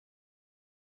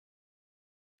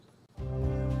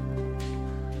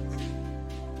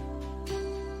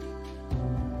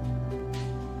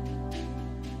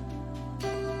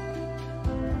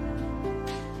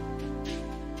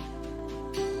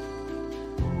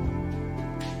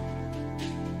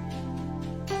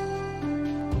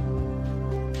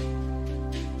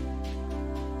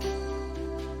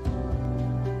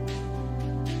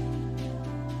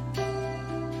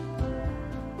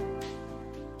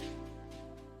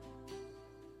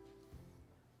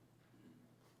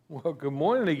Well, good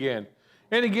morning again.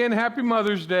 And again, happy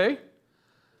Mother's Day.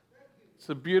 It's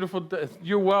a beautiful day.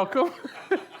 You're welcome.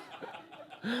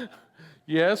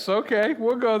 Yes, okay,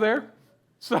 we'll go there.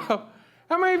 So,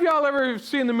 how many of y'all ever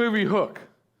seen the movie Hook?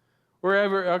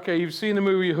 Okay, you've seen the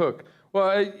movie Hook.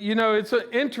 Well, it's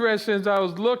interesting. As I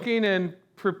was looking and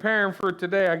preparing for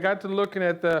today, I got to looking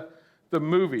at the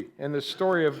movie and the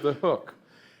story of the Hook.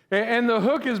 And the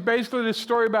Hook is basically the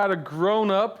story about a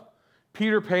grown-up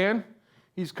Peter Pan.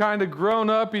 He's kind of grown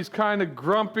up, he's kind of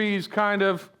grumpy, he's kind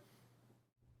of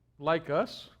like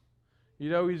us.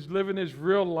 He's living his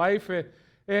real life.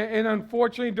 And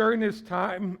unfortunately, during this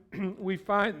time, we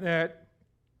find that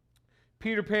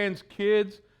Peter Pan's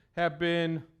kids have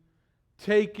been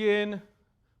taken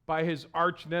by his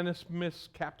arch nemesis,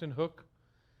 Captain Hook.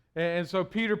 And so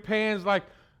Peter Pan's like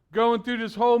going through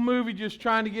this whole movie just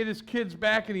trying to get his kids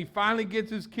back, and he finally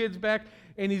gets his kids back,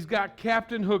 and he's got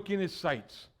Captain Hook in his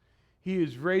sights. He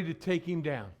is ready to take him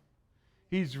down.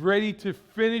 He's ready to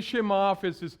finish him off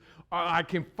as his, I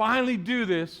can finally do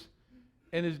this.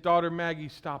 And his daughter Maggie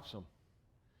stops him.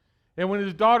 And when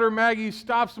his daughter Maggie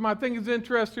stops him, I think it's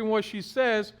interesting what she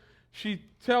says. She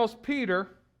tells Peter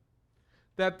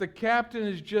that the captain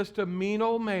is just a mean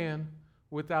old man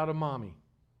without a mommy.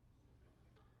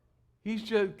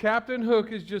 Captain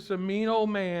Hook is just a mean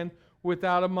old man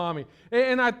without a mommy.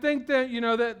 And I think that,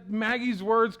 that Maggie's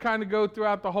words kind of go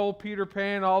throughout the whole Peter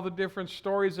Pan, all the different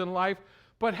stories in life.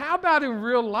 But how about in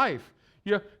real life?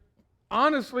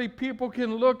 Honestly, people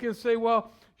can look and say,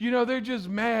 well, they're just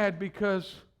mad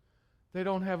because they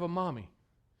don't have a mommy.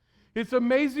 It's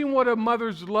amazing what a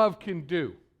mother's love can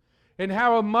do and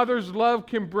how a mother's love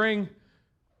can bring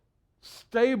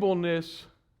stableness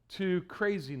to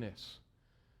craziness.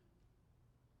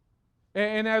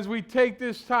 And as we take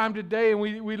this time today and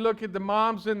we look at the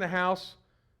moms in the house,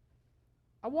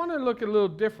 I want to look a little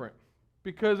different,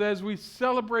 because as we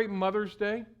celebrate Mother's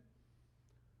Day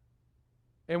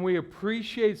and we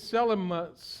appreciate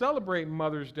celebrating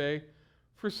Mother's Day,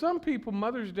 for some people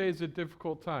Mother's Day is a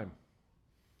difficult time.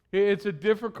 It's a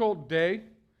difficult day.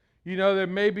 There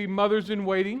may be mothers in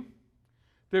waiting.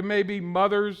 There may be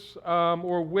mothers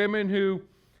or women who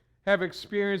have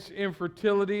experienced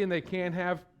infertility and they can't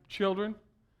have children.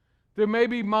 There may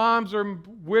be moms or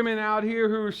women out here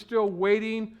who are still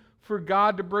waiting for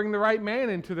God to bring the right man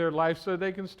into their life so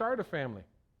they can start a family.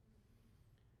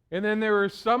 And then there are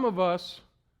some of us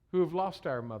who have lost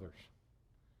our mothers.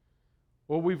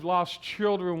 Well, we've lost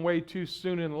children way too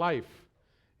soon in life.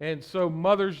 And so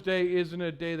Mother's Day isn't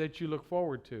a day that you look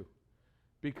forward to,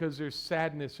 because there's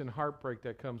sadness and heartbreak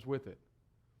that comes with it.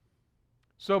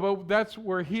 But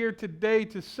we're here today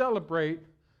to celebrate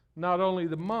not only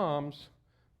the moms,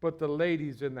 but the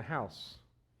ladies in the house.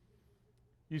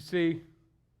 You see,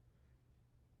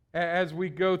 as we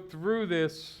go through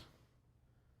this,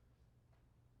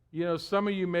 some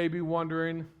of you may be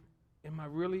wondering, am I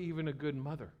really even a good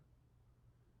mother?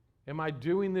 Am I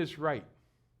doing this right?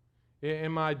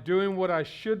 Am I doing what I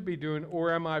should be doing,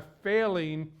 or am I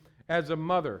failing as a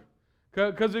mother?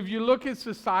 Because if you look at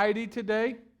society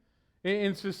today,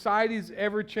 in society's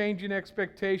ever-changing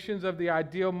expectations of the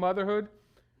ideal motherhood,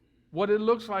 what it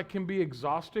looks like can be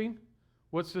exhausting.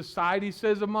 What society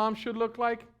says a mom should look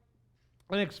like,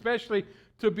 and especially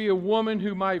to be a woman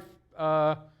who might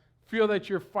feel that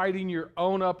you're fighting your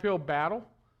own uphill battle,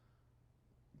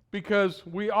 because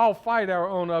we all fight our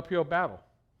own uphill battle.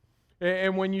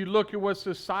 And when you look at what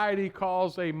society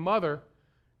calls a mother,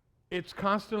 it's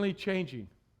constantly changing.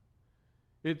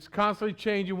 It's constantly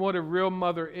changing what a real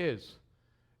mother is.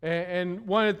 And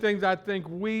one of the things I think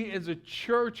we as a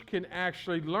church can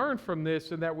actually learn from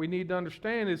this, and that we need to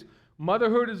understand, is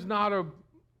motherhood is not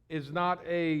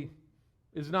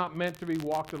meant to be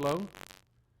walked alone.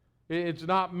 It's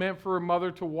not meant for a mother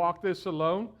to walk this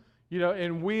alone.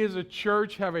 And we as a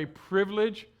church have a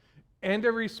privilege and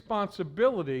a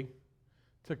responsibility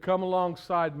to come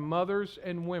alongside mothers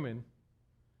and women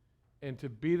and to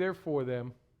be there for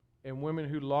them, and women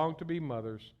who long to be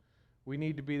mothers. We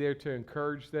need to be there to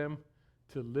encourage them,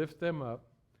 to lift them up,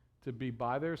 to be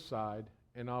by their side,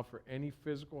 and offer any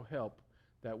physical help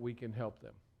that we can help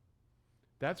them.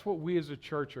 That's what we as a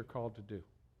church are called to do.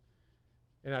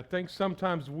 And I think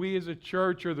sometimes we as a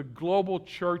church, or the global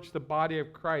church, the body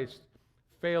of Christ,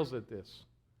 fails at this.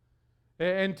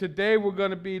 And today we're going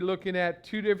to be looking at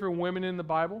two different women in the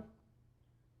Bible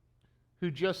who,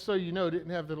 just so you know,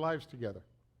 didn't have their lives together.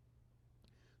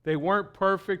 They weren't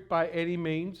perfect by any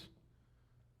means,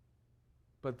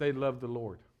 but they loved the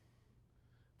Lord.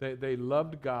 They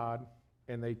loved God,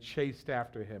 and they chased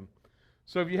after Him.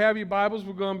 So if you have your Bibles,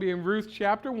 we're going to be in Ruth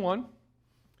chapter 1.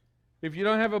 If you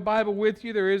don't have a Bible with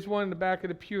you, there is one in the back of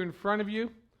the pew in front of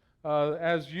you.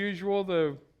 As usual,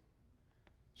 the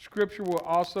scripture will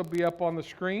also be up on the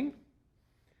screen.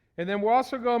 And then we're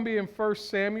also going to be in 1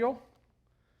 Samuel.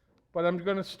 But I'm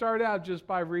going to start out just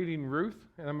by reading Ruth,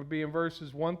 and I'm going to be in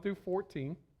verses 1 through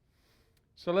 14.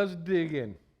 So let's dig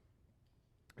in.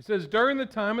 It says, during the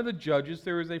time of the judges,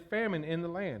 there was a famine in the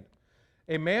land.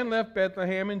 A man left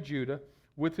Bethlehem in Judah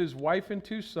with his wife and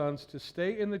 2 sons to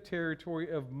stay in the territory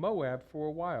of Moab for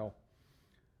a while.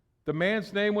 The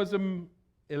man's name was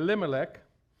Elimelech,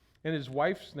 and his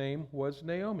wife's name was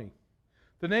Naomi.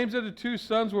 The names of the 2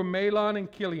 sons were Mahlon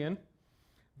and Chilion.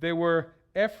 They were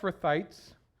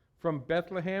Ephrathites from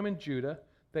Bethlehem in Judah.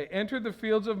 They entered the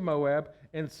fields of Moab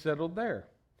and settled there.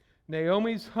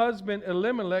 Naomi's husband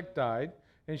Elimelech died,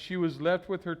 and she was left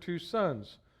with her 2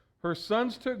 sons. Her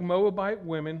sons took Moabite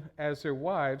women as their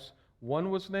wives.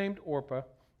 One was named Orpah,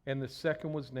 and the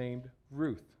second was named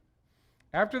Ruth.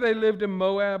 After they lived in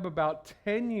Moab about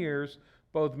 10 years,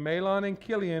 both Mahlon and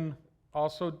Chilion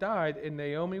also died, and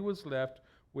Naomi was left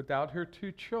without her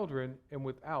 2 children and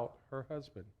without her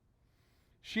husband.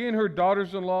 She and her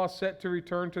daughters-in-law set to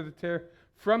return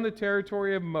from the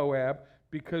territory of Moab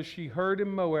because she heard in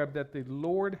Moab that the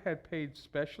Lord had paid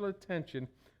special attention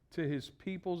to his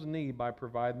people's need by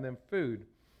providing them food.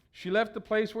 She left the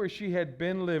place where she had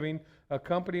been living,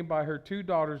 accompanied by her 2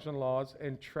 daughters-in-laws,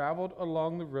 and traveled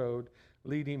along the road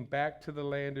leading back to the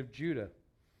land of Judah.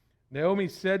 Naomi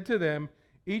said to them,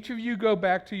 each of you go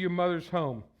back to your mother's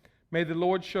home. May the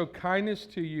Lord show kindness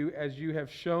to you as you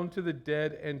have shown to the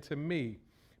dead and to me.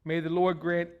 May the Lord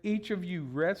grant each of you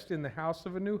rest in the house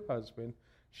of a new husband.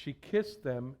 She kissed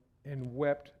them and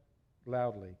wept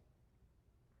loudly.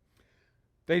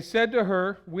 They said to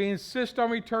her, we insist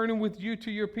on returning with you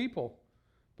to your people.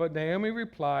 But Naomi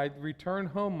replied, return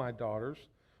home, my daughters.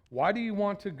 Why do you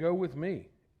want to go with me?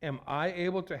 Am I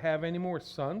able to have any more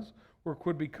sons or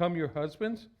could become your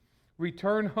husbands?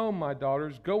 Return home, my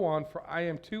daughters. Go on, for I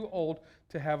am too old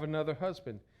to have another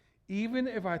husband. Even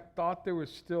if I thought there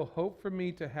was still hope for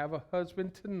me to have a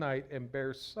husband tonight and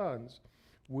bear sons,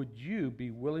 would you be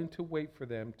willing to wait for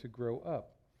them to grow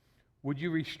up? Would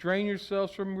you restrain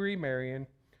yourselves from remarrying?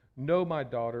 No, my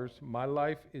daughters, my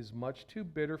life is much too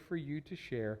bitter for you to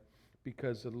share,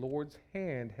 because the Lord's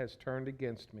hand has turned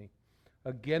against me.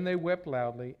 Again they wept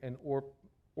loudly, and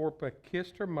Orpah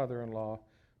kissed her mother-in-law,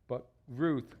 but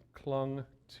Ruth clung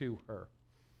to her.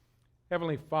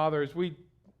 Heavenly Father, as we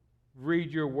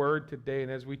read your word today,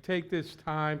 and as we take this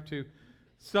time to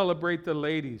celebrate the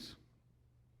ladies,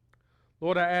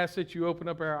 Lord, I ask that you open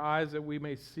up our eyes that we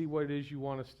may see what it is you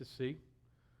want us to see.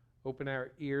 Open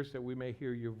our ears that we may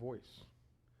hear your voice.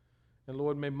 And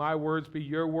Lord, may my words be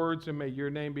your words, and may your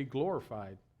name be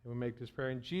glorified. And we make this prayer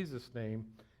in Jesus' name.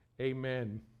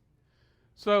 Amen.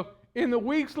 So, in the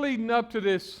weeks leading up to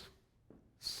this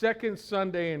second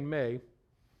Sunday in May,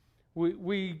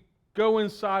 we go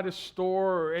inside a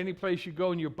store or any place you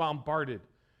go and you're bombarded.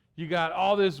 You got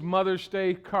all this Mother's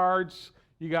Day cards.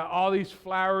 You got all these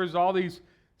flowers, all these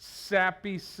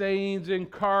sappy sayings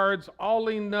and cards, all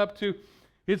leading up to,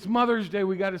 it's Mother's Day,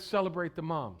 we got to celebrate the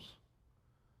moms.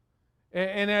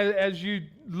 And as you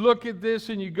look at this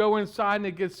and you go inside and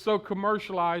it gets so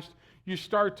commercialized, you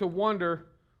start to wonder,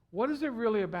 what is it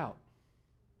really about?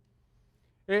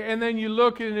 And then you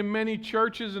look at it in many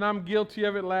churches, and I'm guilty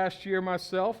of it last year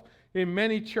myself, in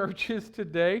many churches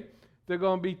today, they're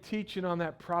going to be teaching on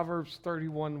that Proverbs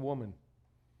 31 woman.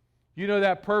 You know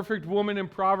that perfect woman in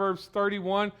Proverbs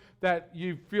 31 that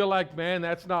you feel like, man,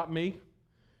 that's not me.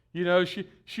 You know,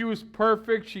 she was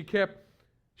perfect.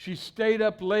 She stayed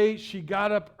up late. She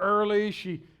got up early.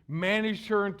 She managed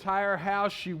her entire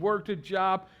house. She worked a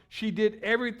job. She did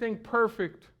everything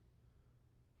perfect.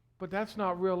 But that's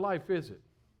not real life, is it?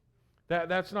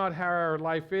 That's not how our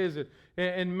life is.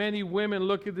 And many women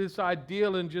look at this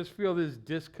ideal and just feel this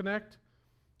disconnect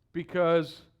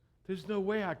because there's no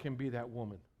way I can be that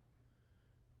woman.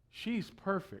 She's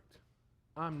perfect.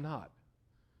 I'm not.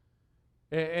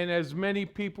 And as many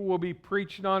people will be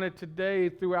preaching on it today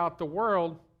throughout the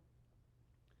world,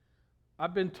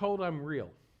 I've been told I'm real.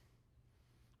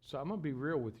 So I'm going to be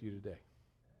real with you today.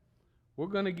 We're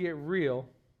going to get real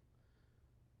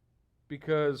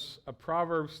because a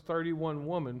Proverbs 31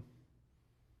 woman,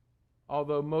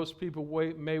 although most people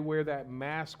may wear that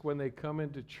mask when they come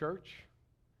into church,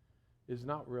 is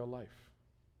not real life.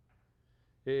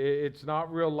 It's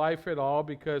not real life at all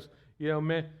because, you know,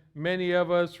 many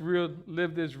of us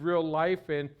live this real life,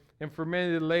 and for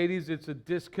many of the ladies, it's a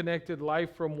disconnected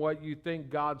life from what you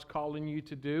think God's calling you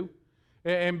to do.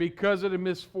 And because of the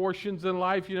misfortunes in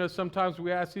life, you know, sometimes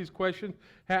we ask these questions,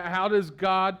 how does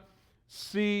God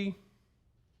see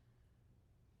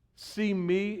see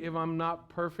me if I'm not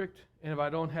perfect and if I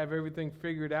don't have everything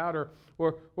figured out?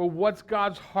 Or what's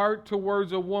God's heart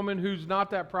towards a woman who's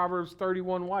not that Proverbs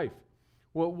 31 wife?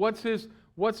 Well,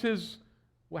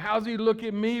 how does he look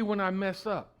at me when I mess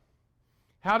up?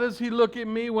 How does he look at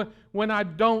me when I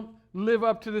don't live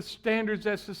up to the standards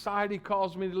that society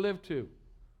calls me to live to?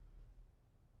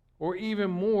 Or even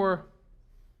more,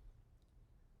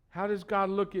 how does God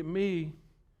look at me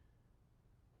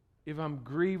if I'm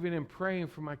grieving and praying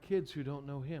for my kids who don't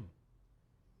know him?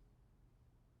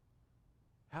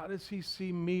 How does he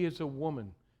see me as a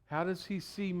woman? How does he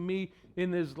see me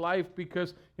in this life?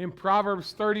 Because in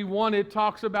Proverbs 31, it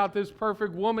talks about this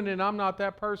perfect woman, and I'm not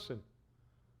that person.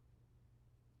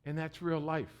 And that's real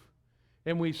life.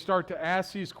 And we start to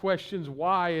ask these questions,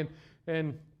 why?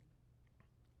 And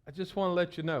I just want to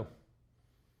let you know,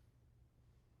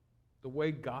 the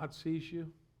way God sees you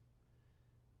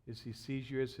is he sees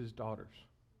you as his daughters.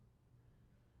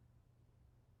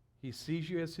 He sees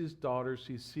you as his daughters.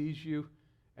 He sees you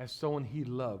as someone he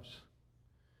loves.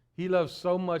 He loves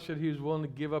so much that he was willing to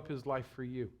give up his life for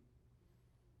you.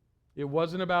 It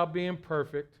wasn't about being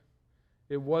perfect.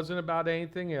 It wasn't about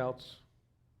anything else.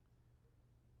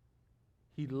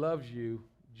 He loves you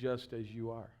just as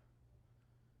you are.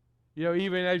 You know,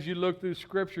 even as you look through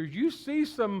scriptures, you see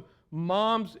some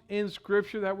moms in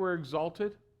scripture that were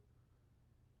exalted.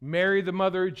 Mary, the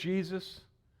mother of Jesus,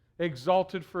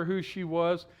 exalted for who she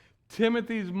was.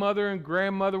 Timothy's mother and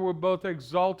grandmother were both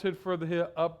exalted for the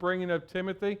upbringing of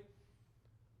Timothy.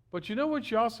 But you know what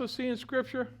you also see in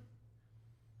scripture?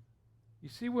 You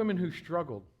see women who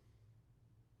struggled.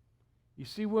 You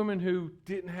see women who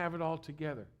didn't have it all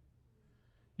together.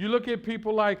 You look at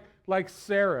people like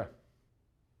Sarah.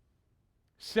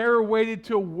 Sarah waited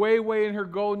till way in her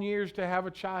golden years to have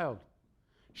a child.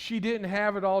 She didn't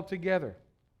have it all together.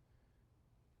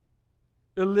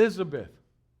 Elizabeth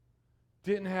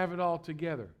didn't have it all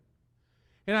together.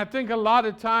 And I think a lot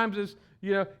of times, is,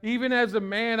 you know, even as a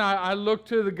man, I look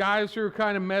to the guys who are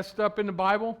kind of messed up in the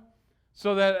Bible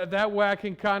so that way I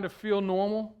can kind of feel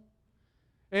normal.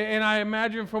 And I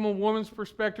imagine from a woman's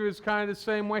perspective, it's kind of the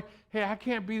same way. Hey, I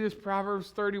can't be this Proverbs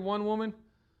 31 woman,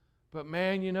 but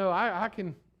man, you know, I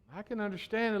can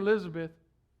understand Elizabeth.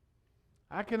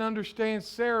 I can understand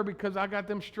Sarah because I got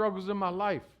them struggles in my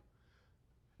life.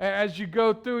 As you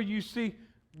go through, you see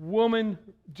women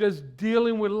just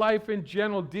dealing with life in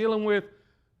general, dealing with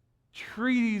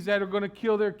treaties that are going to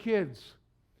kill their kids,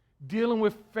 dealing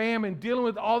with famine, dealing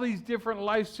with all these different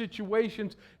life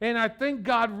situations. And I think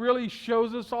God really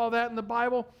shows us all that in the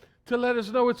Bible to let us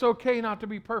know it's okay not to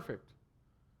be perfect.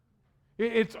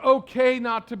 It's okay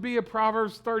not to be a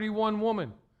Proverbs 31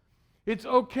 woman. It's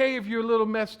okay if you're a little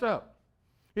messed up.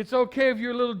 It's okay if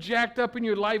you're a little jacked up and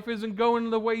your life isn't going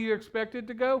the way you expect it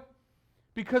to go,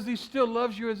 because he still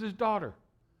loves you as his daughter.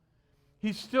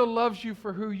 He still loves you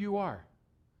for who you are.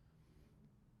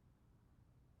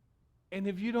 And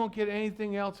if you don't get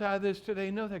anything else out of this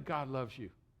today, know that God loves you.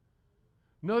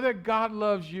 Know that God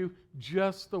loves you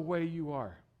just the way you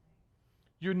are.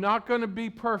 You're not going to be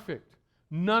perfect.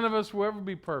 None of us will ever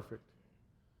be perfect.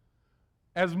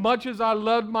 As much as I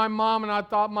loved my mom and I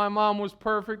thought my mom was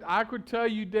perfect, I could tell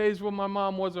you days when my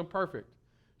mom wasn't perfect.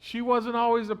 She wasn't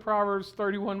always a Proverbs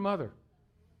 31 mother.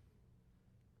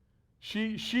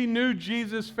 She knew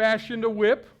Jesus fashioned a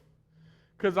whip,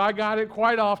 because I got it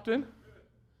quite often.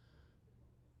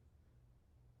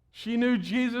 She knew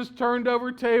Jesus turned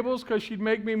over tables, because she'd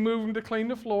make me move them to clean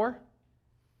the floor.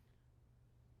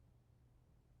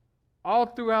 All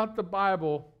throughout the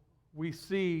Bible, we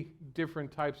see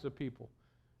different types of people,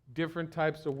 different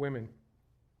types of women.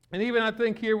 And even I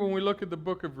think here when we look at the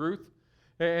book of Ruth,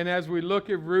 and as we look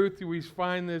at Ruth, we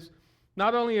find this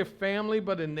not only a family,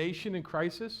 but a nation in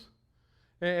crisis.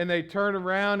 And they turn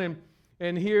around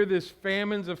and here this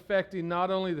famine's affecting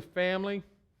not only the family,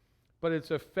 but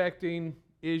it's affecting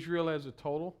Israel as a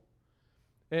total.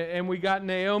 And we got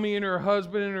Naomi and her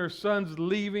husband and her sons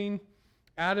leaving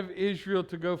out of Israel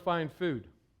to go find food.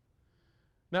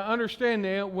 Now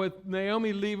understand, with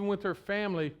Naomi leaving with her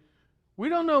family, we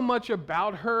don't know much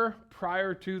about her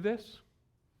prior to this.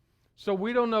 So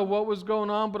we don't know what was going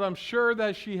on, but I'm sure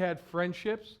that she had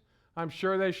friendships. I'm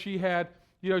sure that she had,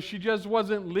 she just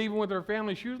wasn't leaving with her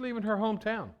family. She was leaving her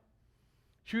hometown.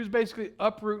 She was basically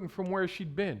uprooting from where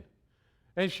she'd been.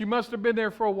 And she must have been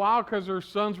there for a while because her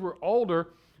sons were older.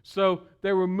 So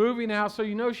they were moving out.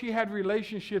 So she had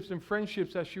relationships and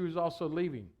friendships that she was also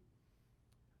leaving.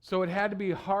 So it had to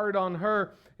be hard on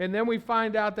her. And then we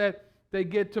find out that they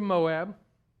get to Moab.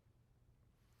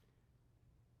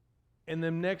 And the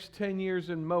next 10 years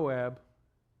in Moab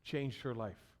changed her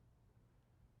life.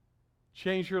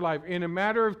 changed her life. In a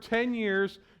matter of 10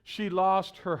 years, she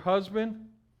lost her husband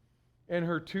and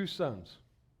her 2 sons.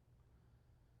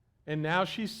 And now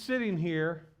she's sitting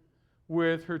here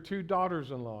with her 2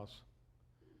 daughters-in-laws.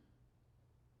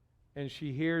 And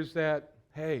she hears that,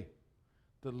 hey,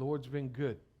 the Lord's been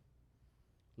good.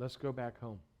 Let's go back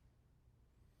home.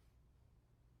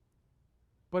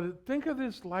 But think of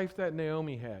this life that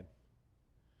Naomi had.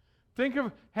 Think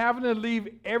of having to leave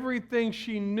everything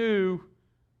she knew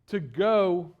to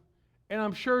go. And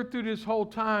I'm sure through this whole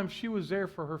time, she was there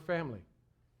for her family.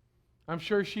 I'm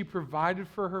sure she provided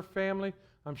for her family.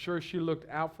 I'm sure she looked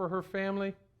out for her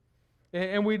family.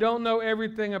 And we don't know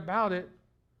everything about it.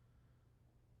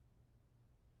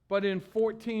 But in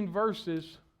 14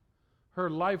 verses, her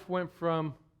life went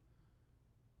from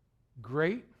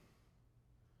great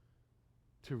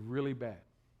to really bad.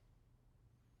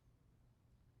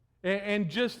 And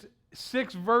just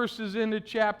 6 verses into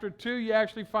chapter 2, you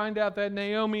actually find out that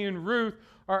Naomi and Ruth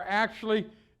are actually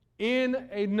in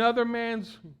another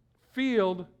man's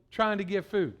field trying to get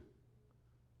food.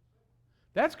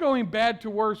 That's going bad to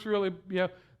worse, really.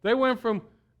 They went from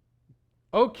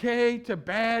okay to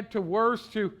bad to worse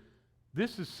to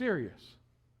this is serious.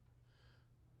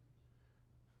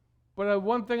 But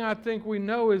one thing I think we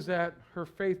know is that her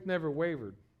faith never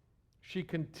wavered. She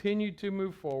continued to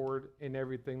move forward in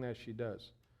everything that she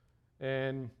does.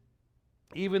 And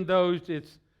even though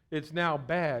it's now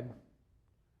bad,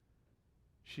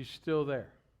 she's still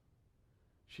there.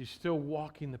 She's still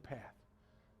walking the path.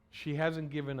 She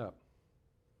hasn't given up.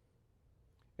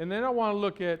 And then I want to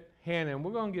look at Hannah, and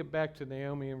we're going to get back to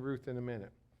Naomi and Ruth in a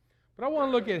minute. But I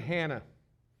want to look at Hannah.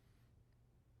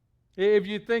 If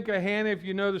you think of Hannah, if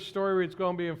you know the story, it's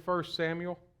going to be in 1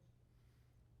 Samuel.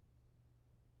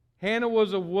 Hannah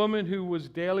was a woman who was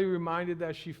daily reminded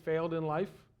that she failed in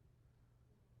life.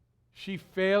 She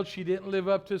failed. She didn't live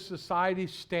up to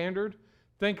society's standard.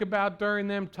 Think about during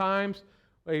them times,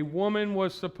 a woman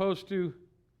was supposed to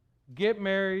get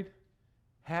married,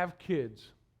 have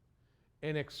kids,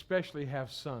 and especially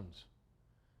have sons.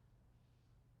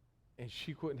 And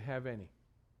she couldn't have any.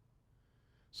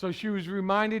 So she was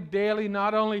reminded daily,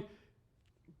 not only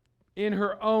in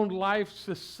her own life,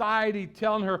 society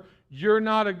telling her, you're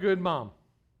not a good mom.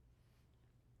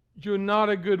 You're not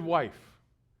a good wife.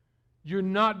 You're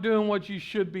not doing what you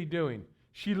should be doing.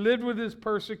 She lived with this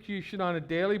persecution on a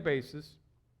daily basis.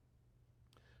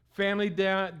 Family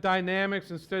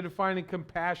dynamics, instead of finding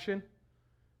compassion,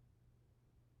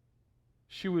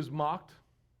 she was mocked.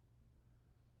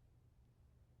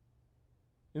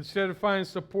 Instead of finding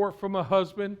support from a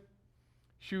husband,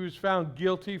 she was found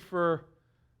guilty for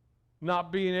not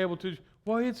being able to,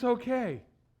 well, it's okay.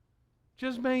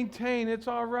 Just maintain, it's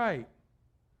all right.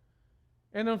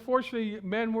 And unfortunately,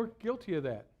 men were guilty of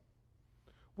that.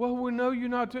 Well, we know you're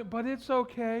not doing, but it's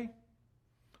okay.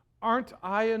 Aren't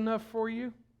I enough for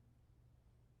you?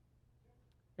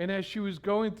 And as she was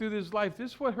going through this life,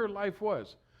 this is what her life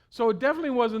was. So it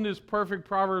definitely wasn't this perfect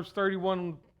Proverbs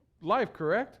 31 life,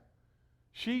 correct?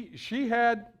 She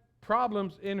had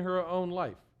problems in her own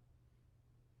life.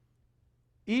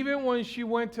 Even when she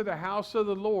went to the house of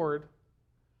the Lord,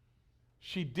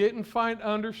 she didn't find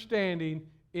understanding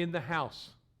in the house.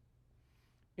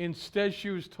 Instead, she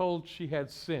was told she had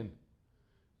sinned.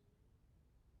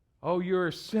 Oh, you're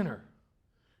a sinner.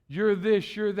 You're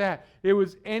this, you're that. It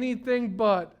was anything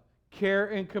but care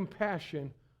and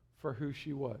compassion for who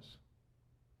she was.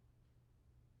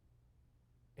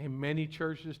 And many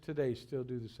churches today still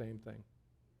do the same thing.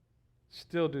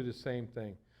 Still do the same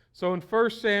thing. So in 1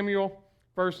 Samuel,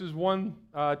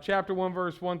 chapter 1,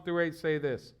 verse 1 through 8 say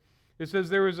this. It says,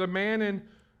 there was a man in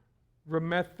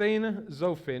Ramathaim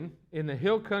Zophim in the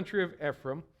hill country of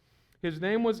Ephraim. His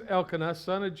name was Elkanah,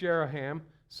 son of Jeroham,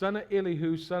 son of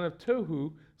Elihu, son of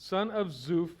Tohu, son of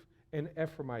Zuph, an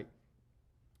Ephraimite.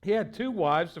 He had 2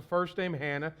 wives, the first named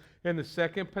Hannah and the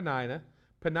second Peninnah.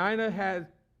 Peninnah had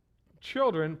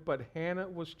children, but Hannah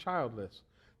was childless.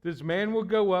 This man would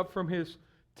go up from his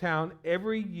town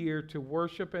every year to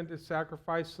worship and to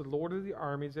sacrifice the Lord of the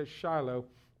armies at Shiloh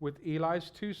with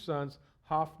Eli's 2 sons,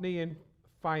 Hophni and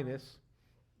Phinehas,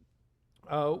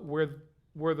 were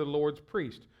the Lord's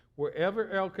priest. Whenever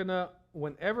Elkanah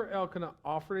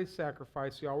offered a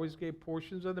sacrifice, he always gave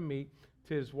portions of the meat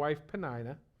to his wife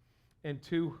Peninnah and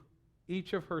to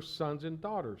each of her sons and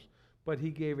daughters. But he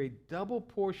gave a double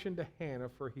portion to Hannah,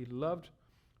 for he loved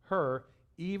her,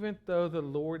 even though the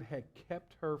Lord had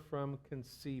kept her from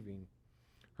conceiving.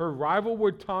 Her rival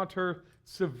would taunt her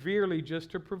severely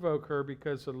just to provoke her,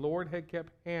 because the Lord had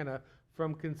kept Hannah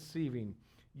from conceiving.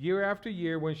 Year after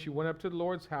year, when she went up to the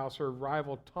Lord's house, her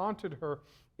rival taunted her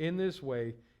in this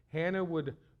way. Hannah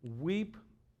would weep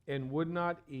and would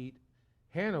not eat.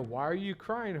 Hannah, why are you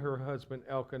crying? Her husband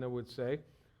Elkanah would say.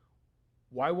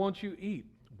 Why won't you eat?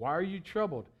 Why are you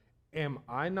troubled? Am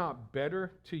I not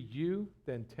better to you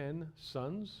than 10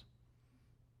 sons?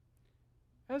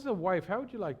 As a wife, how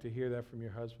would you like to hear that from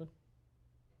your husband?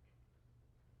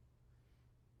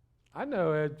 I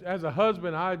know as a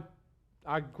husband, I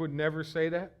would never say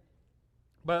that.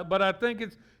 But I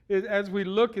think as we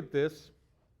look at this,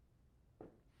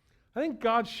 I think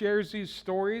God shares these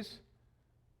stories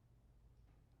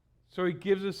so He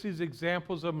gives us these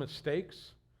examples of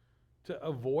mistakes to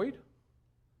avoid,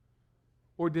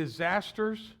 or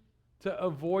disasters to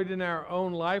avoid in our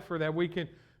own life, or that we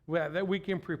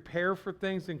can prepare for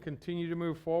things and continue to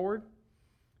move forward.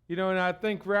 You know, and I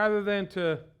think rather than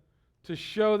to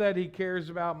show that He cares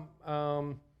about,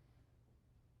 I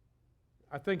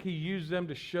think He used them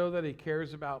to show that He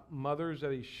cares about mothers,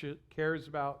 that He cares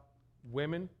about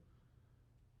women,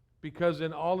 because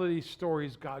in all of these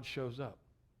stories, God shows up.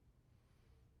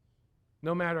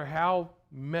 No matter how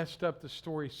messed up the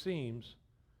story seems,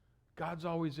 God's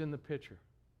always in the picture.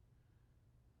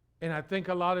 And I think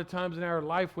a lot of times in our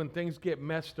life when things get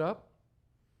messed up,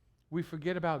 we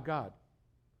forget about God.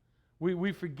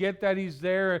 We forget that He's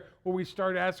there, or we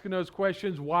start asking those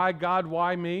questions, why God,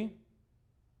 why me?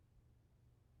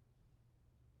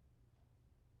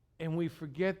 And we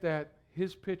forget that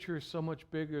His picture is so much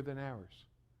bigger than ours.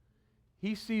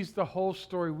 He sees the whole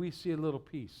story, we see a little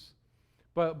piece.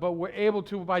 But we're able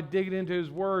to, by digging into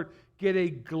His Word, get a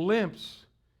glimpse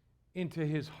into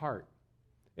His heart.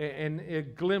 And a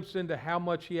glimpse into how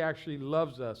much He actually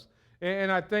loves us.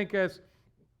 And I think as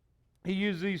He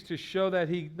used these to show that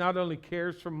He not only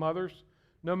cares for mothers,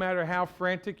 no matter how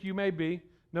frantic you may be,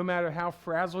 no matter how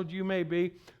frazzled you may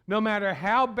be, no matter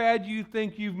how bad you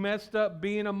think you've messed up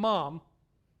being a mom,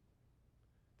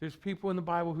 there's people in the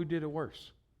Bible who did it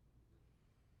worse.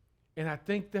 And I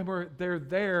think they're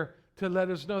there to let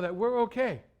us know that we're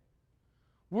okay.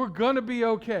 We're going to be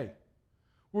okay.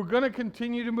 We're going to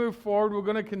continue to move forward. We're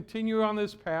going to continue on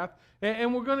this path,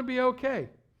 and we're going to be okay.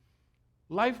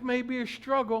 Life may be a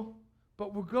struggle,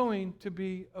 but we're going to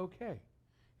be okay.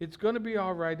 It's going to be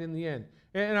all right in the end.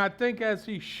 And I think as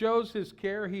He shows His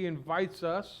care, He invites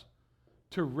us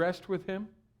to rest with Him,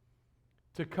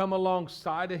 to come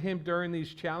alongside of Him during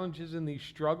these challenges and these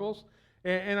struggles.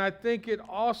 And I think it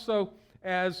also,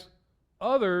 as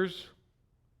others,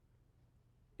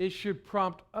 it should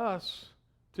prompt us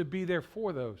to be there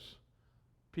for those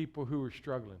people who are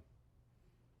struggling.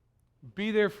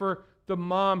 Be there for the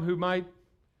mom who might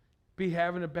be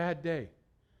having a bad day.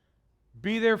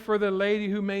 Be there for the lady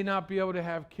who may not be able to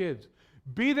have kids.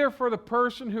 Be there for the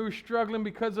person who is struggling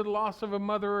because of the loss of a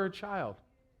mother or a child.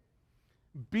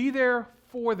 Be there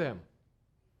for them.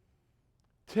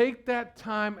 Take that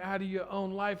time out of your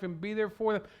own life and be there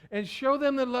for them and show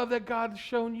them the love that God has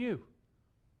shown you.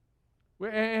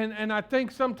 And I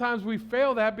think sometimes we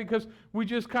fail that because we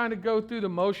just kind of go through the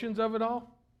motions of it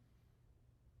all.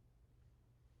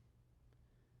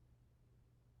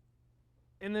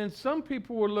 And then some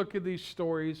people will look at these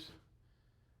stories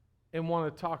and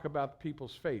want to talk about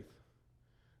people's faith.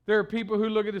 There are people who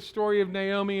look at the story of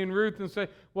Naomi and Ruth and say,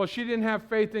 well, she didn't have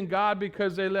faith in God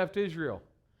because they left Israel.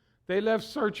 They left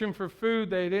searching for food.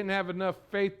 They didn't have enough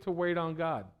faith to wait on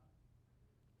God.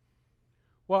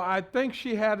 Well, I think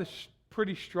she had a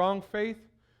pretty strong faith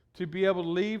to be able to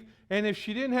leave. And if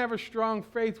she didn't have a strong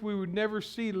faith, we would never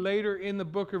see later in the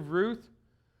book of Ruth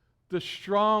the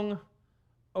strong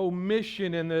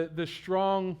omission and the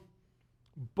strong,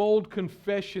 bold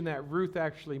confession that Ruth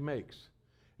actually makes.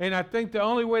 And I think the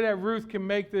only way that Ruth can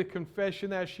make the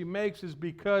confession that she makes is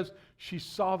because she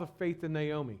saw the faith in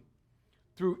Naomi.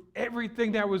 Through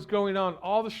everything that was going on,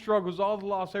 all the struggles, all the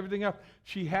loss, everything else,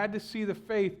 she had to see the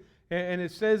faith. And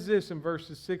it says this in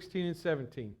verses 16 and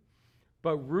 17.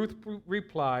 But Ruth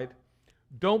replied,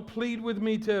 don't plead with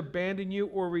me to abandon you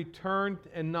or return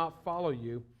and not follow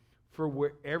you. For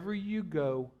wherever you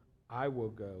go, I will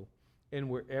go. And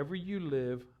wherever you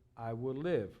live, I will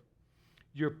live.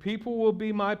 Your people will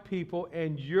be my people,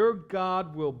 and your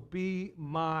God will be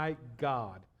my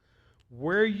God.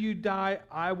 Where you die,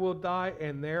 I will die,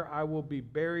 and there I will be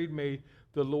buried. May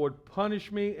the Lord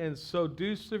punish me, and so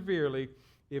do severely,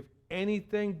 if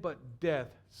anything but death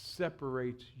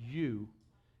separates you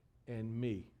and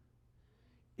me.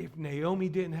 If Naomi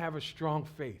didn't have a strong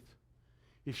faith,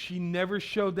 if she never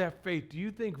showed that faith, do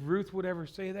you think Ruth would ever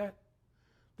say that?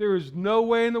 There is no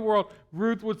way in the world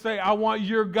Ruth would say, I want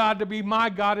your God to be my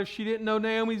God, if she didn't know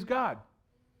Naomi's God.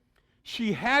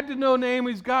 She had to know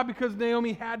Naomi's God because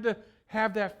Naomi had to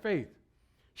have that faith.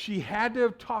 She had to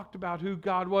have talked about who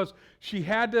God was. She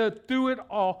had to, through it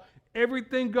all,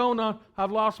 everything going on,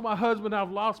 I've lost my husband,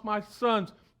 I've lost my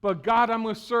sons, but God, I'm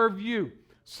going to serve you.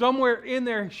 Somewhere in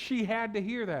there, she had to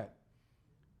hear that.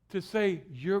 To say,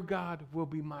 your God will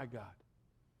be my God.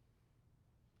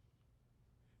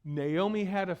 Naomi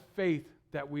had a faith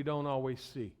that we don't always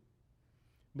see.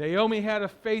 Naomi had a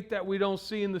faith that we don't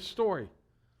see in the story.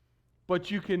 But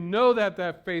you can know that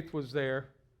that faith was there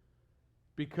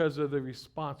because of the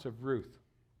response of Ruth.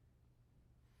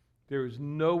 There is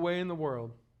no way in the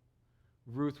world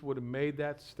Ruth would have made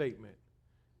that statement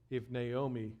if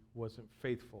Naomi wasn't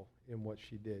faithful in what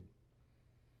she did.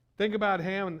 Think about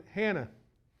Hannah.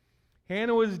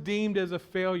 Hannah was deemed as a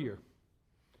failure.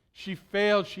 She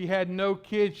failed. She had no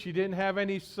kids. She didn't have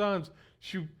any sons.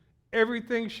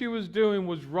 Everything she was doing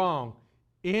was wrong.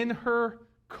 In her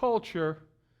culture,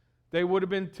 they would have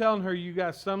been telling her, you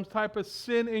got some type of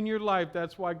sin in your life.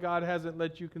 That's why God hasn't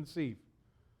let you conceive.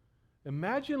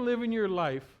 Imagine living your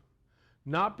life,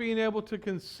 not being able to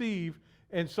conceive,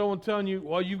 and someone telling you,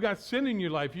 well, you've got sin in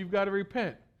your life. You've got to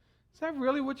repent. Is that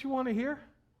really what you want to hear?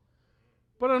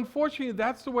 But unfortunately,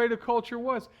 that's the way the culture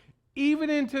was. Even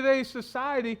in today's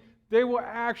society, they will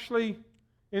actually,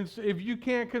 if you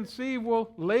can't conceive,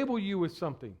 will label you with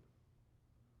something.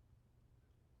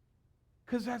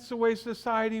 Because that's the way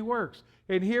society works.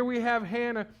 And here we have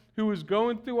Hannah, who was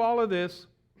going through all of this,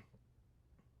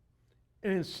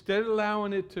 and instead of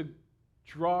allowing it to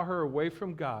draw her away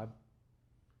from God,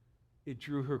 it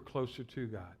drew her closer to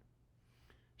God.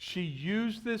 She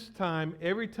used this time,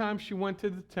 every time she went to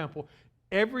the temple,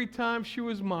 every time she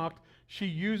was mocked, she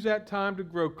used that time to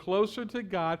grow closer to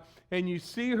God. And you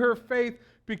see her faith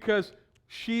because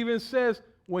she even says,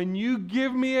 when you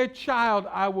give me a child,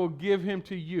 I will give him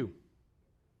to you.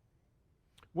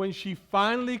 When she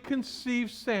finally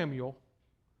conceived Samuel,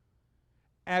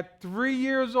 at 3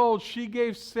 years old, she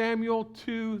gave Samuel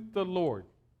to the Lord.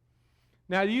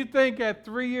 Now, do you think at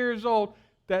 3 years old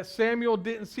that Samuel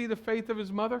didn't see the faith of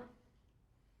his mother?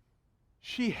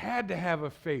 She had to have a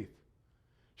faith.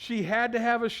 She had to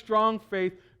have a strong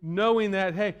faith, knowing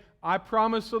that, hey, I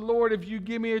promise the Lord, if you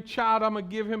give me a child, I'm going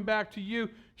to give him back to you.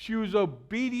 She was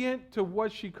obedient to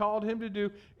what she called him to do,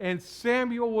 and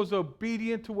Samuel was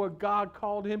obedient to what God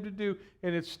called him to do,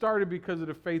 and it started because of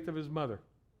the faith of his mother.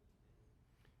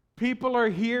 People are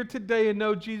here today and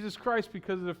know Jesus Christ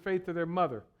because of the faith of their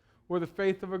mother, or the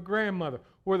faith of a grandmother,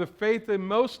 or the faith, in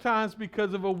most times,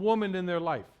 because of a woman in their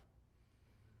life.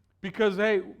 Because,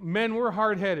 hey, men were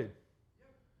hard-headed.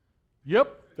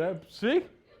 Yep, see?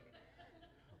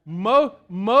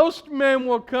 Most men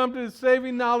will come to the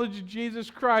saving knowledge of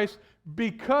Jesus Christ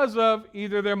because of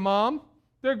either their mom,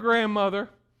 their grandmother,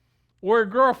 or a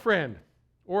girlfriend,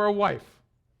 or a wife.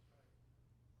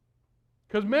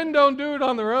 Because men don't do it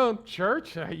on their own.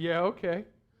 Church? Yeah, okay.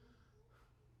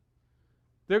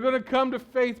 They're going to come to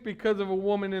faith because of a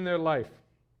woman in their life.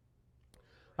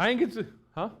 I think it's,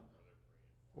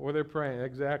 or they're praying,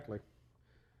 exactly.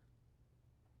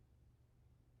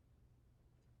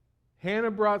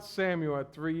 Hannah brought Samuel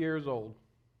at 3 years old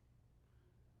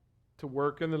to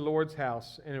work in the Lord's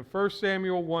house. And in 1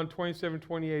 Samuel 1, 27,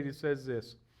 28, it says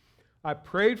this, I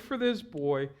prayed for this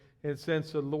boy, and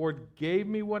since the Lord gave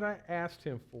me what I asked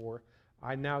him for,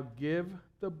 I now give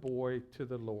the boy to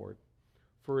the Lord.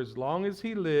 For as long as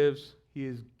he lives, he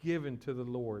is given to the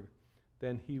Lord.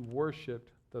 Then he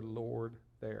worshiped the Lord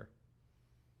there.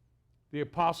 The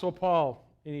Apostle Paul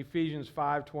in Ephesians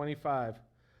 5:25,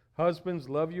 husbands,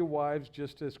 love your wives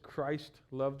just as Christ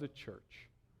loved the church.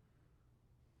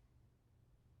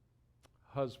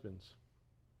 Husbands.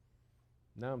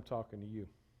 Now I'm talking to you.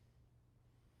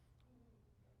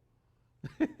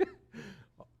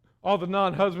 All the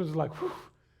non-husbands are like, whew,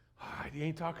 all right, he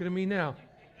ain't talking to me now.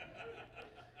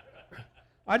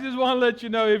 I just want to let you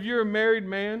know, if you're a married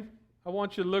man, I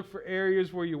want you to look for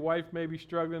areas where your wife may be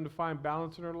struggling to find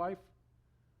balance in her life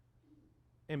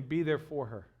and be there for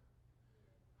her.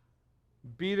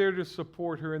 Be there to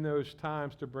support her in those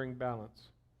times to bring balance.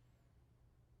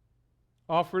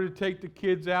 Offer to take the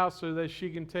kids out so that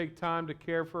she can take time to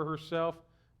care for herself.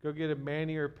 Go get a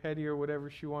mani or pedi or whatever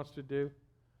she wants to do.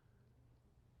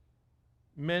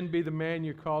 Men, be the man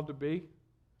you're called to be.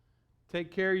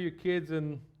 Take care of your kids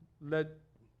and let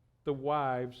the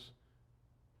wives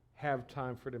have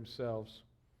time for themselves.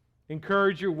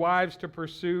 Encourage your wives to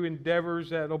pursue endeavors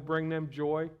that will bring them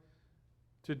joy,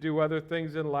 to do other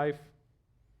things in life.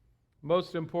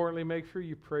 Most importantly, make sure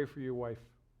you pray for your wife.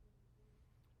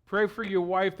 Pray for your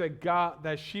wife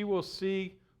that she will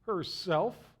see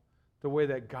herself the way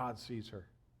that God sees her.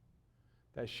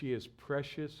 That she is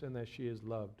precious and that she is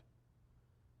loved.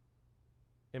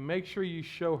 And make sure you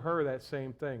show her that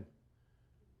same thing.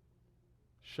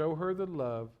 Show her the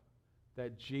love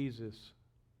that Jesus,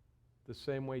 the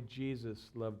same way Jesus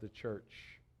loved the church.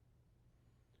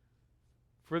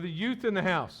 For the youth in the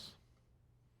house,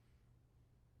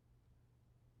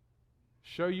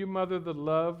 show your mother the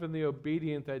love and the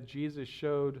obedience that Jesus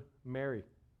showed Mary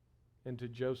and to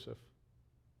Joseph.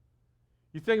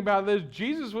 You think about this,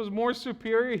 Jesus was more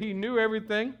superior. He knew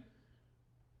everything.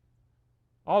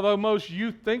 Although most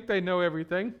youth think they know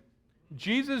everything.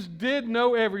 Jesus did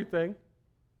know everything.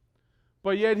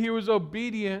 But yet he was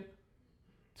obedient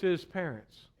to his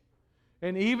parents.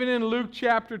 And even in Luke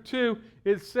chapter 2,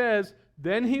 it says,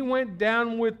 then he went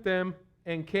down with them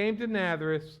and came to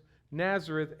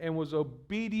Nazareth and was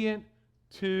obedient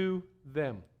to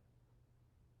them.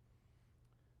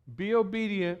 Be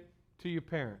obedient to your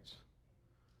parents.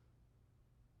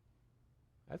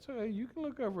 That's okay. You can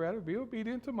look over at it. Be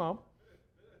obedient to mom.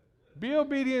 Be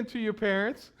obedient to your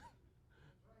parents.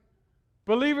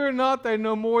 Believe it or not, they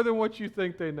know more than what you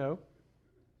think they know.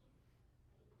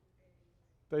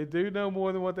 They do know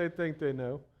more than what they think they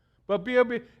know. But be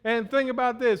obedient. And think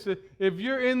about this. If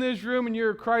you're in this room and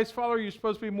you're a Christ follower, you're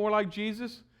supposed to be more like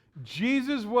Jesus.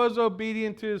 Jesus was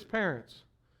obedient to his parents.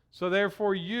 So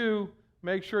therefore, you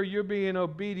make sure you're being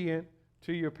obedient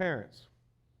to your parents.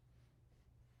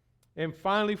 And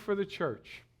finally, for the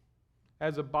church,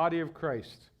 as a body of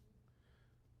Christ,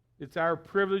 it's our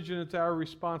privilege and it's our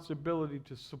responsibility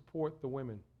to support the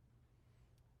women.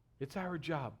 It's our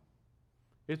job.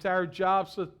 It's our job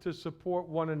to support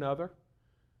one another.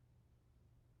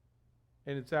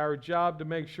 And it's our job to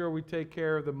make sure we take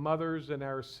care of the mothers and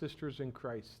our sisters in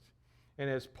Christ. And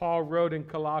as Paul wrote in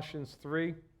Colossians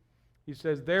 3, he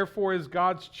says, therefore, as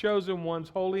God's chosen ones,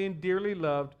 holy and dearly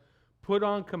loved, put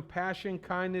on compassion,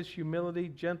 kindness, humility,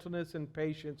 gentleness, and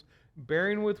patience,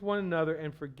 bearing with one another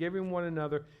and forgiving one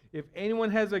another. If anyone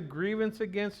has a grievance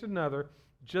against another,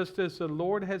 just as the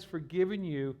Lord has forgiven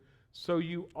you, so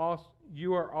you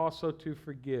are also to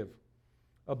forgive.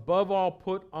 Above all,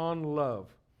 put on love,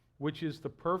 which is the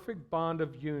perfect bond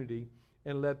of unity,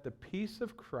 and let the peace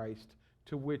of Christ,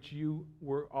 to which you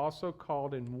were also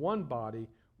called in one body,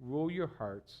 rule your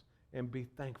hearts, and be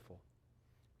thankful.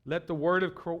 Let the word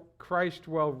of Christ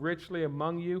dwell richly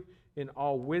among you in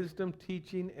all wisdom,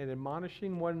 teaching and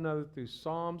admonishing one another through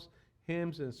psalms,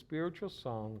 hymns, and spiritual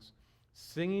songs,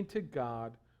 singing to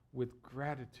God with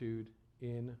gratitude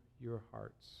in your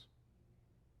hearts.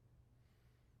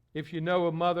 If you know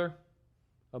a mother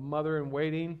in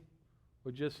waiting,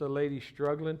 or just a lady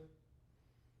struggling,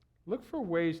 look for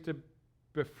ways to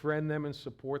befriend them and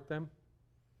support them.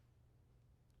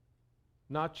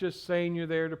 Not just saying you're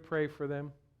there to pray for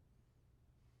them,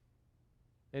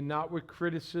 and not with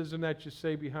criticism that you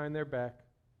say behind their back.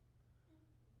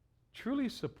 Truly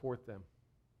support them.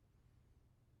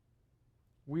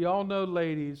 We all know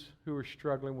ladies who are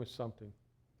struggling with something.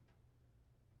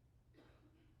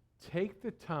 Take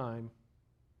the time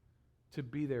to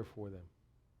be there for them.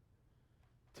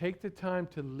 Take the time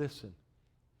to listen.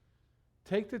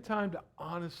 Take the time to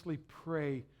honestly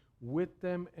pray with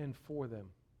them and for them.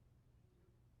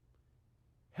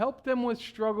 Help them with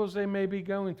struggles they may be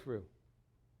going through.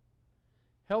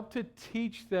 Help to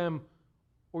teach them,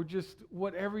 or just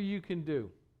whatever you can do.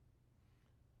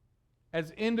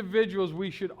 As individuals,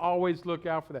 we should always look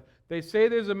out for that. They say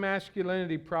there's a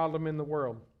masculinity problem in the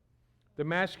world. The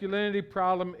masculinity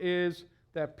problem is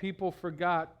that people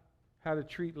forgot how to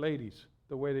treat ladies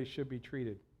the way they should be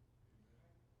treated.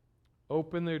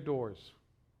 Open their doors.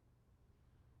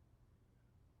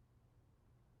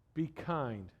 Be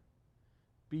kind.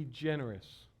 Be generous.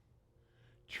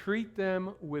 Treat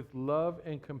them with love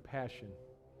and compassion.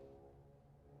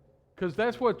 Because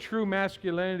that's what true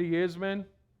masculinity is, men.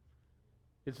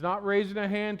 It's not raising a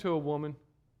hand to a woman.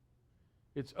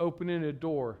 It's opening a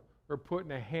door or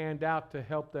putting a hand out to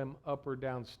help them up or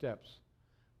down steps.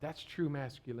 That's true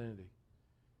masculinity.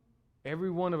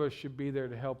 Every one of us should be there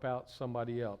to help out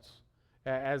somebody else.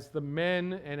 As the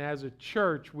men and as a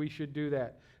church, we should do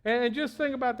that. And just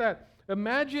think about that.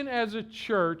 Imagine as a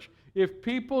church, if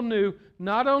people knew,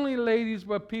 not only ladies,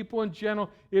 but people in general,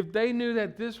 if they knew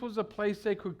that this was a place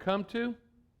they could come to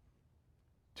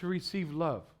receive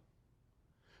love.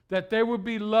 That they would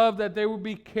be loved, that they would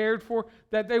be cared for,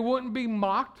 that they wouldn't be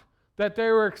mocked, that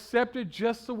they were accepted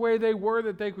just the way they were,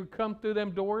 that they could come through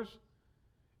them doors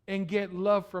and get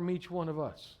love from each one of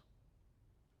us.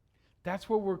 That's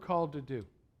what we're called to do.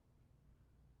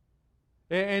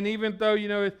 And even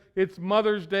though, it's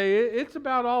Mother's Day, it's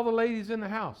about all the ladies in the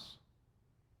house.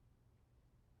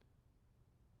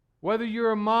 Whether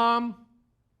you're a mom,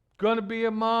 going to be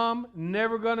a mom,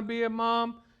 never going to be a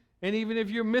mom, And even if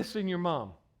you're missing your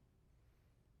mom,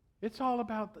 it's all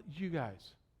about you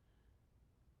guys.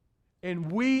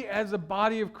 And we as a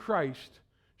body of Christ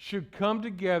should come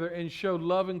together and show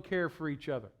love and care for each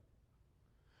other.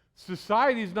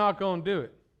 Society's not going to do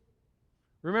it.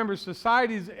 Remember,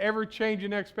 society's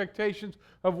ever-changing expectations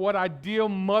of what ideal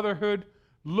motherhood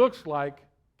looks like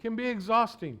can be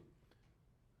exhausting.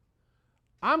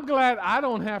 I'm glad I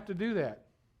don't have to do that.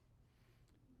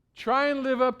 Try and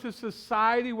live up to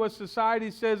society, what society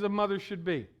says a mother should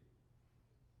be.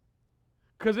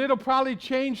 Because it'll probably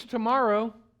change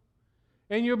tomorrow,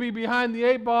 and you'll be behind the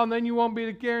 8 ball, and then you won't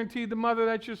be guaranteed the mother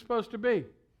that you're supposed to be.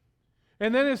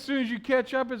 And then as soon as you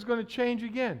catch up, it's going to change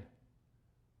again.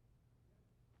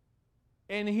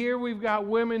 And here we've got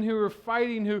women who are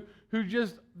fighting, who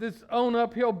just this own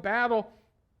uphill battle.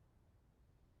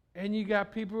 And you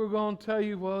got people who are going to tell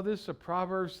you, well, this is a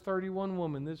Proverbs 31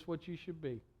 woman. This is what you should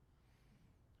be.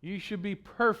 You should be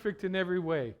perfect in every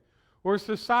way. Or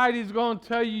society's going to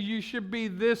tell you you should be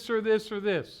this or this or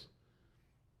this.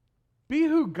 Be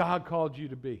who God called you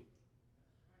to be.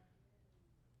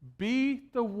 Be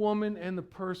the woman and the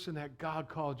person that God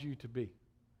called you to be.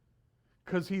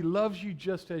 Because He loves you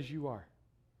just as you are.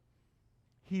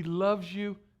 He loves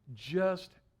you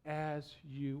just as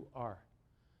you are.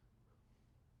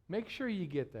 Make sure you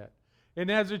get that.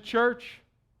 And as a church,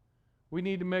 we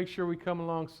need to make sure we come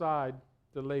alongside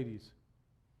the ladies.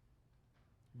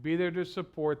 Be there to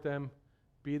support them.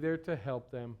 Be there to help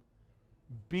them.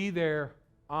 Be there,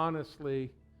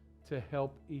 honestly, to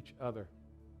help each other.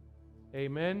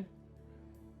 Amen?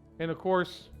 And of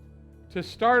course, to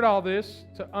start all this,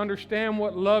 to understand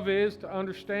what love is, to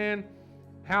understand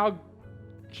how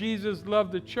Jesus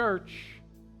loved the church,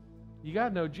 you got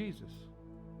to know Jesus.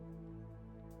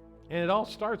 And it all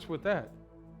starts with that.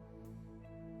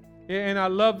 And I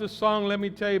love the song, Let Me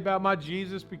Tell You About My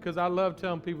Jesus, because I love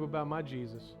telling people about my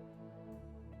Jesus.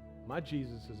 My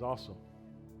Jesus is awesome.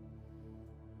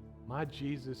 My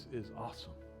Jesus is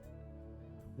awesome.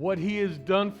 What He has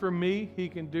done for me, He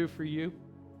can do for you.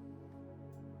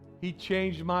 He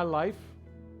changed my life.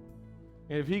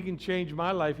 And if He can change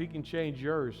my life, He can change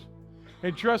yours.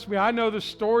 And trust me, I know the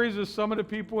stories of some of the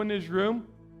people in this room.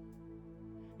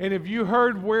 And if you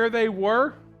heard where they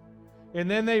were, and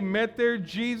then they met their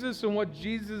Jesus and what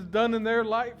Jesus has done in their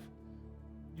life,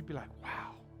 you'd be like,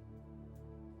 wow.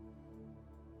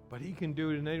 But He can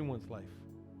do it in anyone's life.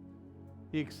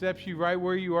 He accepts you right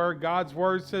where you are. God's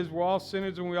Word says we're all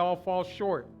sinners and we all fall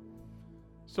short.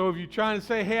 So if you're trying to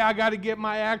say, hey, I got to get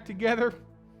my act together,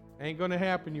 ain't going to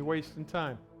happen. You're wasting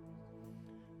time.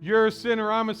 You're a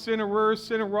sinner, I'm a sinner, we're a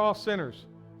sinner, we're all sinners.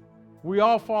 We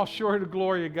all fall short of the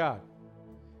glory of God.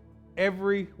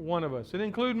 Every one of us, and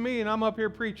including me, and I'm up here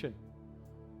preaching.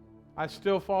 I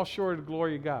still fall short of the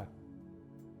glory of God.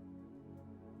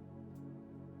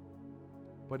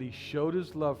 But He showed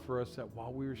His love for us that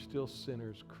while we were still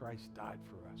sinners, Christ died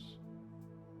for us.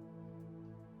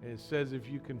 And it says if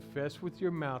you confess with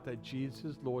your mouth that Jesus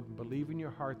is Lord and believe in your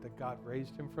heart that God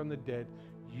raised Him from the dead,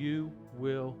 you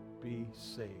will be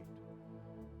saved.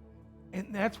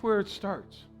 And that's where it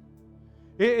starts.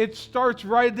 It starts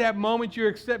right at that moment you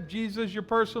accept Jesus as your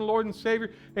personal Lord and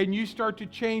Savior, and you start to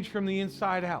change from the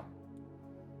inside out.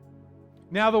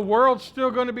 Now the world's still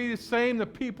going to be the same. The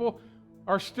people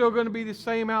are still going to be the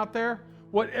same out there.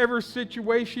 Whatever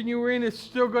situation you're in is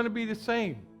still going to be the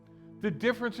same. The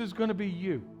difference is going to be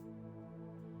you.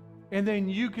 And then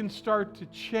you can start to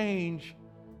change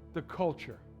the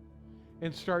culture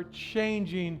and start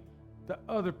changing the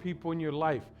other people in your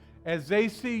life. As they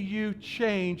see you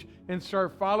change and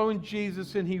start following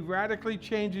Jesus and He radically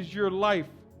changes your life,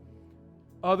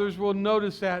 others will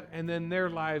notice that and then their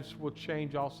lives will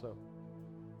change also.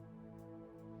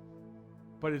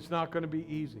 But it's not going to be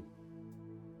easy.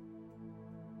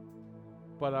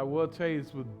 But I will tell you,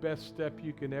 it's the best step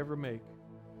you can ever make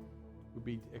would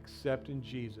be accepting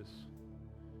Jesus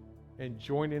and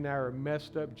joining our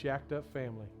messed up, jacked up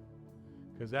family.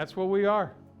 Because that's what we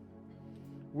are.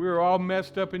 We're all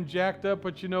messed up and jacked up,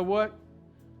 but you know what?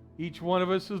 Each one of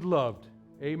us is loved.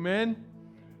 Amen?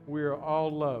 We are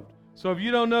all loved. So if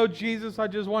you don't know Jesus, I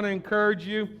just want to encourage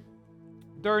you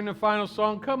during the final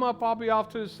song, come up, I'll be off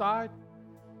to the side.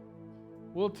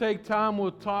 We'll take time,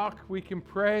 we'll talk, we can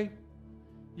pray.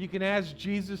 You can ask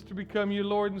Jesus to become your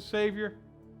Lord and Savior.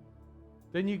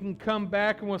 Then you can come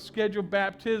back and we'll schedule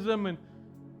baptism, and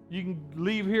you can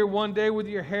leave here one day with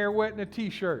your hair wet and a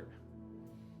t-shirt.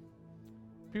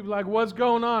 People are like, what's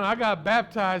going on? I got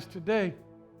baptized today.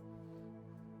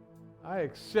 I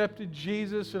accepted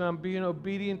Jesus and I'm being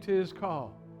obedient to His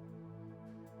call.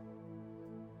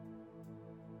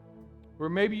 Or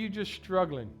maybe you're just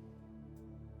struggling.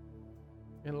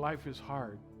 and life is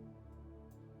hard.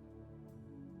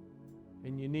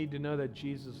 And you need to know that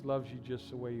Jesus loves you just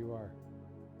the way you are.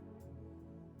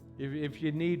 If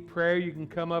you need prayer, you can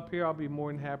come up here. I'll be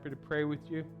more than happy to pray with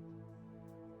you.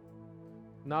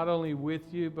 Not only with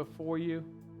you, but for you.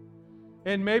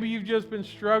 And maybe you've just been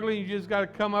struggling. You just got to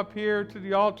come up here to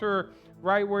the altar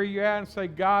right where you're at and say,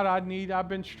 God, I've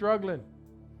been struggling.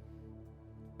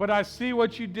 But I see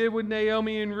what you did with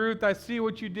Naomi and Ruth. I see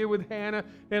what you did with Hannah.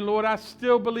 And Lord, I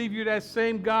still believe you're that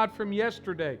same God from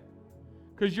yesterday.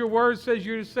 Because your word says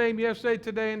you're the same yesterday,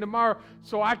 today, and tomorrow.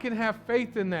 So I can have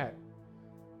faith in that.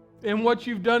 And what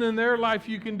you've done in their life,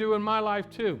 you can do in my life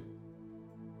too.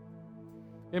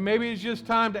 And maybe it's just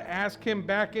time to ask Him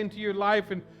back into your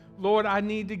life. And Lord, I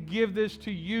need to give this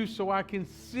to you so I can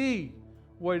see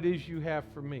what it is you have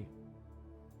for me.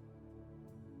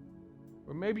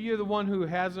 Or maybe you're the one who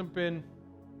hasn't been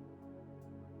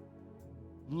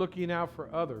looking out for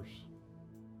others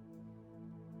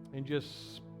and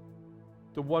just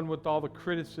the one with all the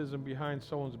criticism behind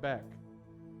someone's back.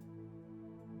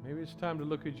 Maybe it's time to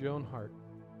look at your own heart.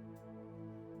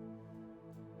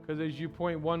 Because as you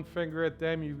point one finger at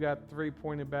them, you've got three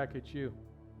pointed back at you.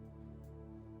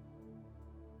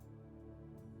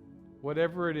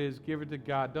 Whatever it is, give it to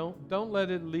God. Don't let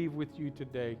it leave with you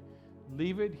today.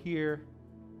 Leave it here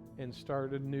and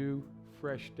start a new,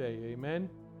 fresh day. Amen?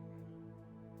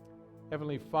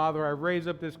 Heavenly Father, I raise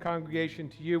up this congregation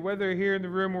to you, whether here in the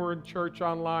room or in church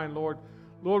online, Lord.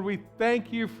 Lord, we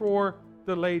thank you for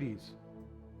the ladies.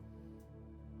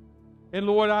 And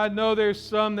Lord, I know there's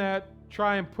some that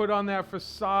try and put on that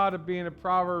facade of being a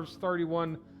Proverbs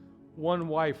 31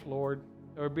 wife, Lord,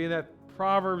 or being that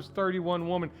Proverbs 31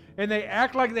 woman. And they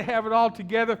act like they have it all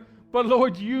together, but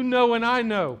Lord, you know and I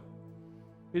know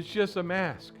it's just a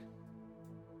mask.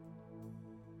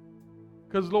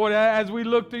 Because Lord, as we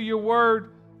look through your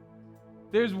word,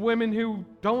 there's women who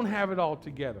don't have it all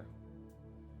together,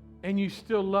 and you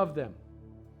still love them.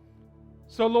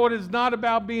 So Lord, it's not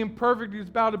about being perfect, it's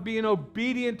about being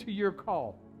obedient to your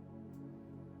call.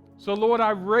 So Lord,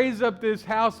 I raise up this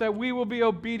house that we will be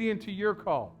obedient to your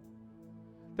call.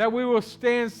 That we will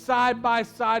stand side by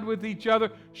side with each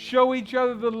other, show each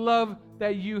other the love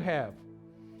that you have.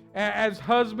 As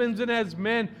husbands and as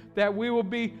men, that we will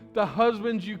be the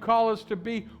husbands you call us to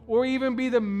be, or even be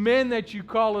the men that you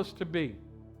call us to be.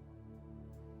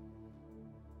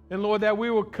 And Lord, that we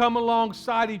will come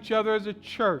alongside each other as a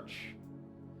church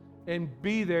and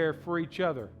be there for each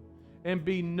other and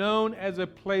be known as a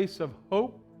place of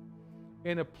hope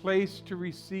and a place to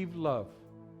receive love.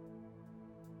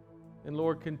 And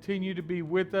Lord, continue to be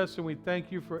with us, and we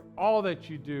thank you for all that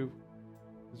you do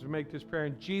as we make this prayer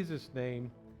in Jesus'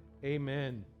 name.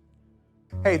 Amen.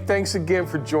 Hey, thanks again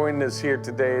for joining us here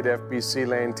today at FBC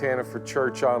Lantana for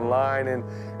Church Online.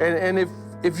 And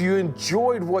if you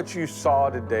enjoyed what you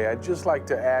saw today, I'd just like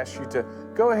to ask you to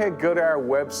go to our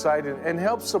website and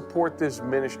help support this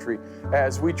ministry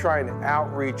as we try and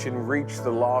outreach and reach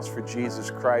the lost for Jesus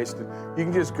Christ. And you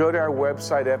can just go to our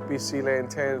website,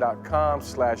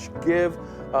 fbclantana.com/give,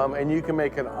 and you can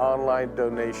make an online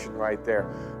donation right there.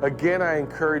 Again, I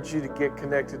encourage you to get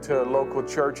connected to a local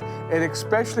church, and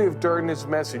especially if during this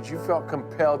message you felt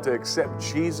compelled to accept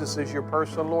Jesus as your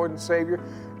personal Lord and Savior,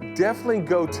 definitely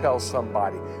go tell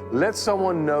somebody. Let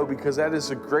someone know, because that is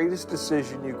the greatest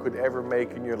decision you could ever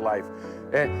make in your life.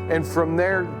 And from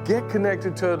there, get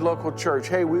connected to a local church.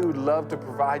 Hey, we would love to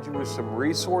provide you with some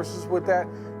resources with that.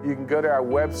 You can go to our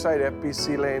website,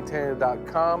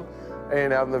 fbclantana.com,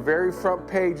 and on the very front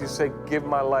page, you say, Give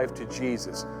My Life to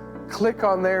Jesus. Click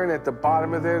on there, and at the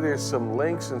bottom of there, there's some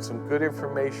links and some good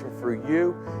information for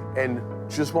you. And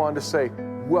just wanted to say,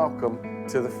 welcome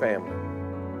to the family.